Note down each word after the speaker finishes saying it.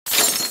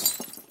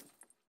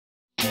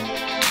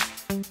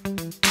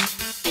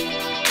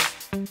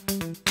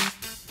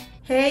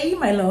Hey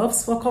my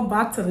loves, welcome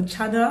back to the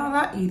channel.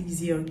 It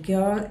is your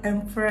girl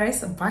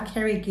Empress back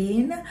here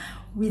again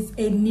with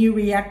a new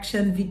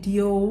reaction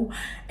video.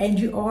 And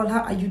you all,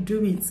 how are you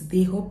doing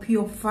today? Hope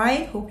you're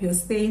fine, hope you're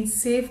staying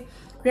safe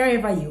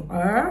wherever you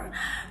are.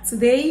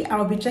 Today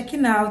I'll be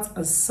checking out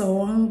a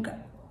song.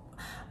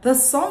 The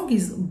song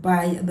is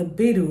by the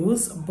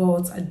Beatles,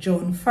 but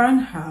John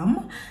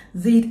Farnham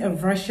did a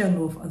version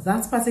of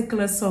that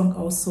particular song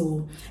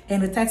also.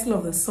 And the title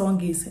of the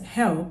song is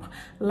Help,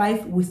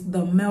 live with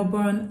the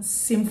Melbourne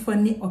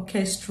Symphony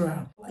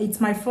Orchestra. It's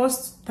my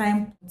first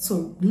time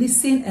to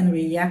listen and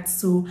react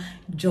to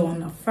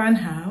John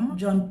Farnham.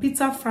 John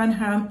Peter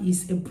Farnham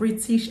is a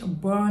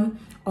British-born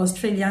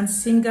Australian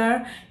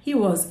singer. He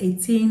was a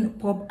teen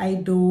pop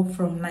idol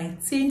from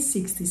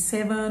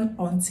 1967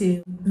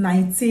 until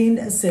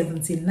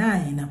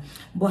 1979,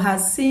 but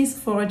has since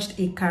forged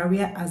a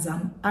career as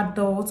an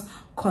adult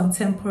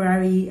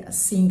contemporary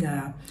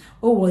singer.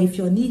 Oh well, if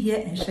you're new here,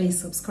 ensure you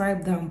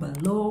subscribe down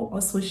below.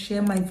 Also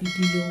share my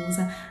videos,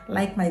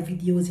 like my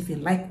videos if you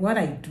like what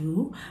I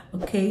do.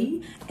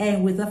 Okay,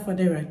 and without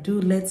further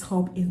ado, let's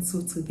hop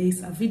into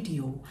today's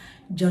video.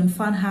 John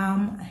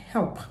Farnham,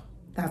 Help,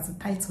 that's the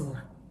title.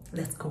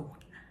 Let's go.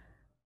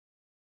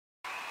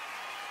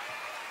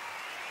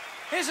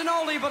 Here's an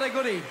oldie but a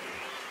goodie.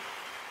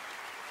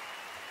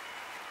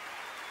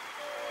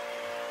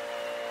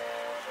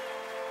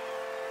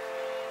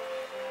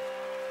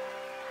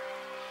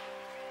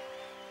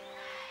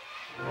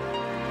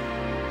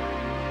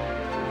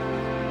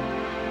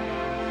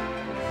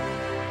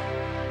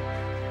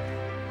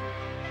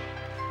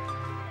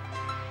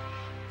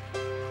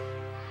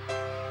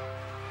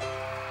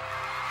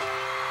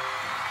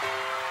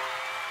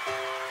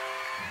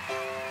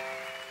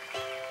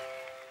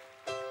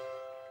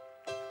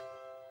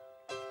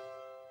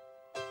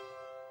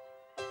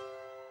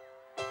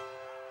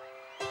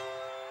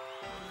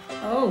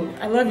 Oh,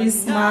 I love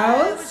his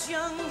smiles. I was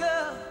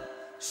younger,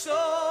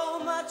 so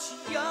much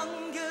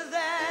younger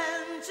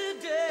than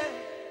today.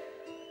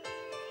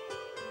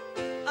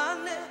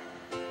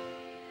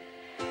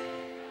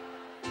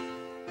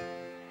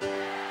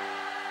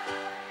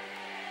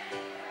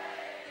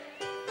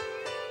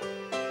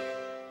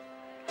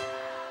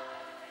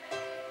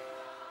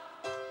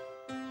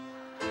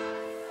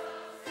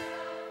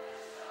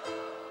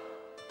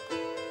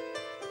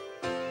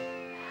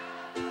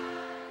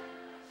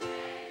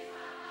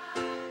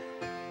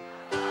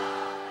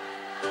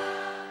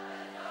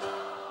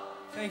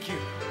 Thank you.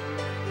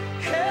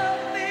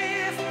 Help me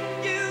if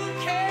you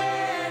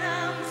can,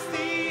 I'm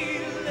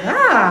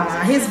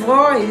feeling His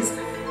voice.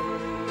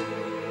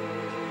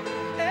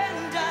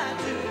 and I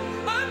do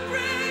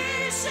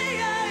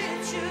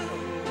appreciate you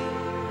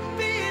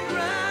being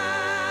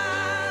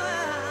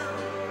round.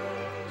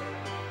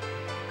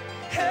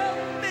 Help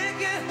me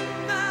get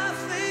my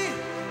feet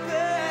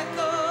back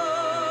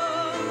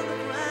on the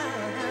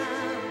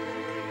ground.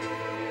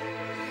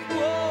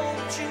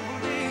 Won't you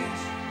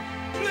please,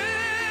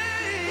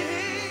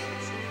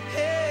 please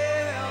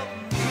help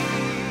me?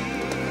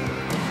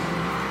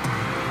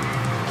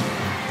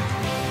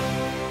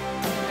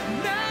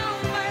 Now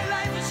my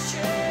life has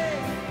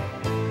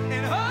changed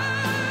in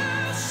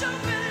oh so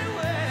many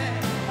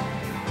ways.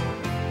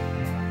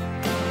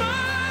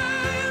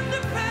 My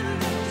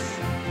independence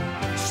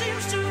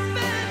seems to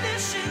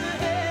vanish in the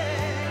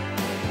air.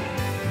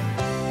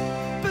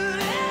 But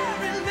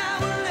every now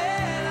and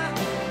then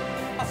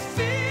I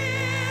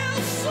feel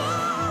so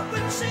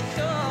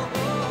insecure,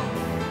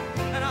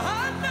 and I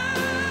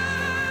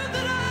know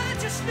that I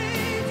just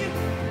need you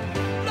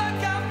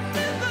like I've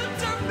never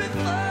done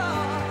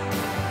before.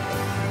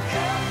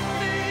 Help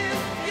me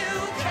if you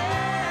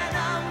can,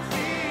 I'm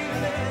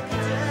feeling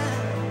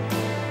down,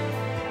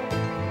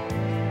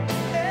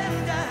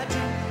 and I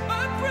do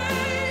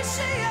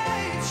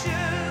appreciate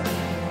you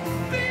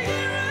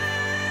being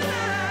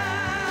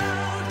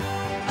around.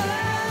 Oh,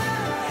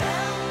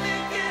 help me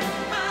get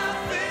my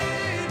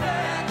feet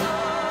back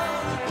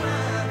on the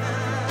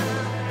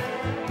ground.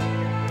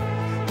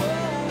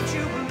 Won't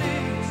you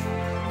please,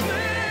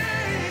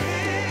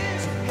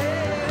 please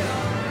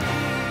help me?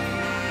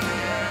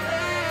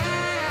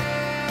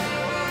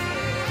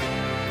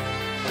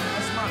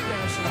 That's my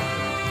dance line.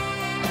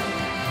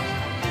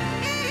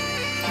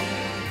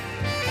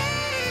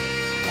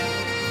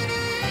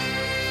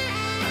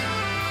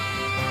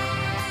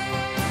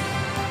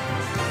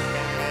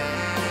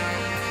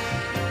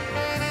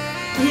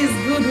 He's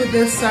good with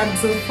the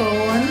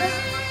saxophone.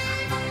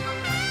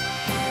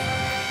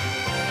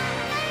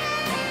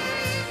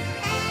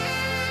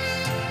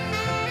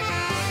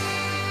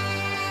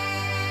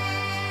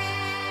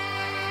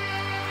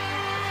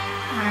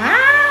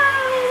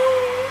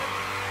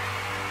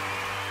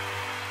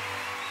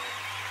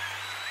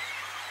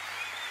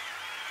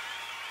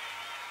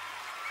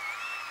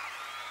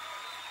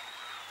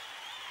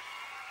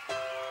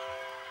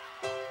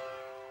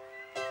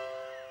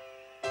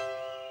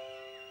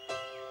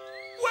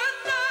 When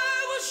I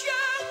was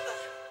younger,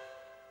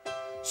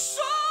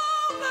 so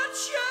much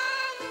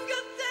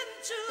younger than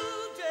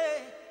today.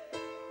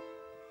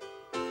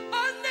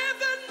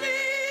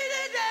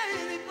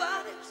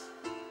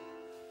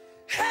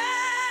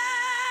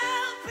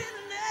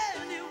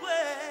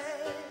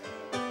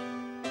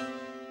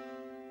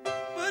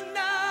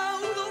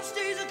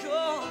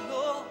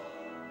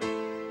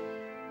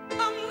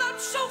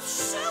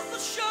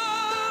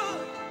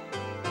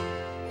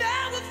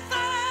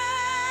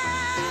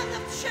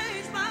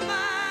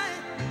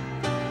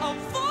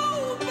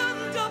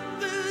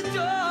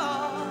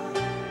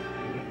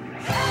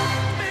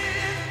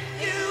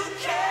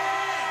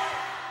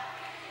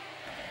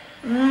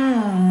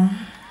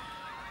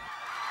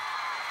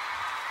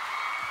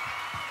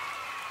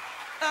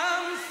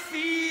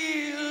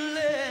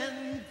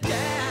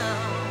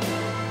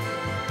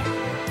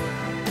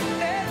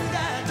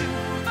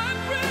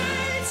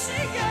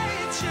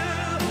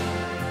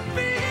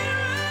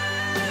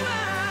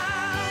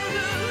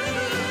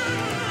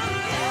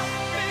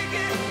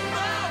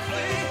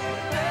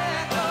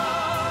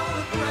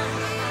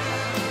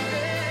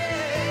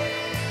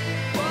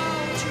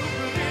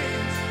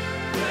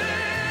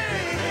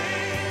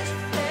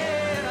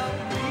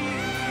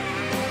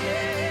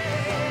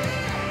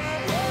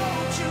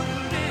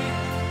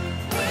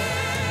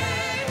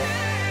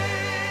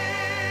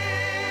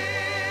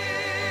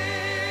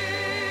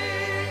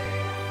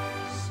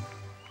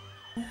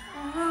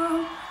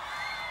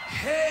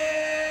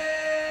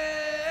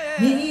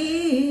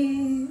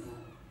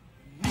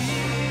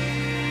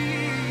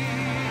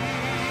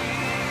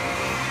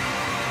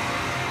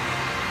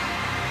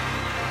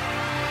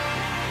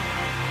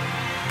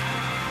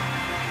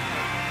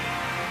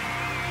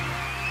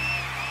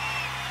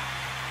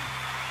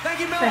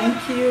 you, Melbourne.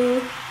 Thank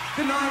you.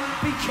 Good night.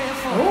 Be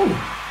careful. Oh.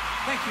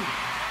 Thank you.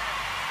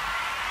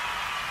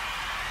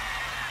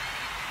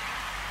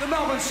 The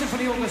Melbourne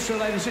Symphony Orchestra,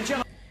 ladies and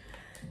gentlemen.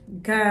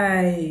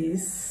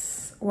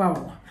 Guys,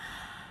 wow.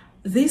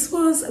 This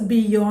was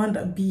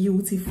beyond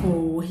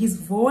beautiful. His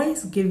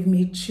voice gave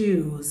me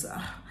chills.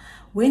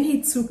 When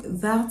he took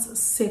that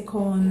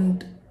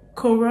second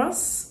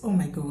chorus, oh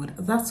my God,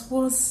 that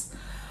was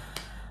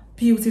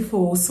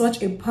beautiful.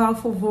 Such a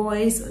powerful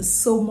voice,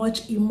 so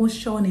much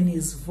emotion in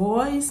his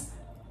voice.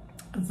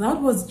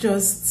 That was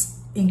just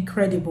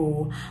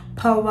incredible.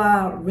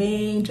 Power,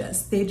 range,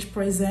 stage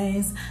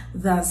presence,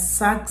 the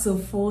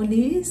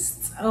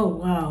saxophonist, oh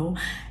wow.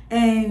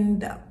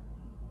 And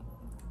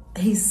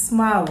his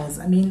smiles,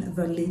 I mean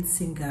the lead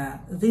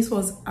singer, this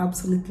was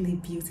absolutely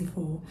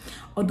beautiful.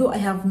 Although I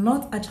have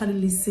not actually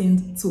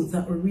listened to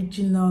the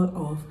original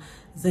of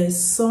the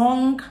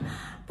song,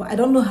 but I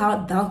don't know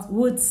how that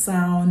would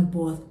sound,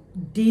 but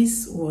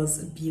this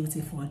was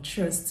beautiful.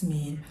 Trust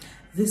me,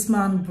 this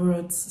man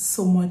brought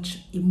so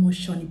much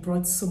emotion, he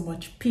brought so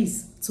much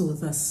peace to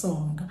the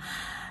song.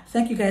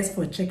 Thank you guys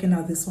for checking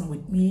out this one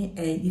with me,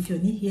 and if you're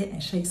new here,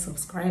 ensure you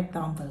subscribe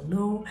down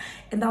below,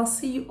 and I'll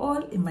see you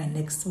all in my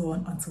next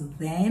one. Until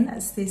then,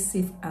 stay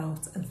safe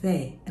out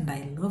there, and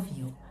I love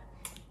you.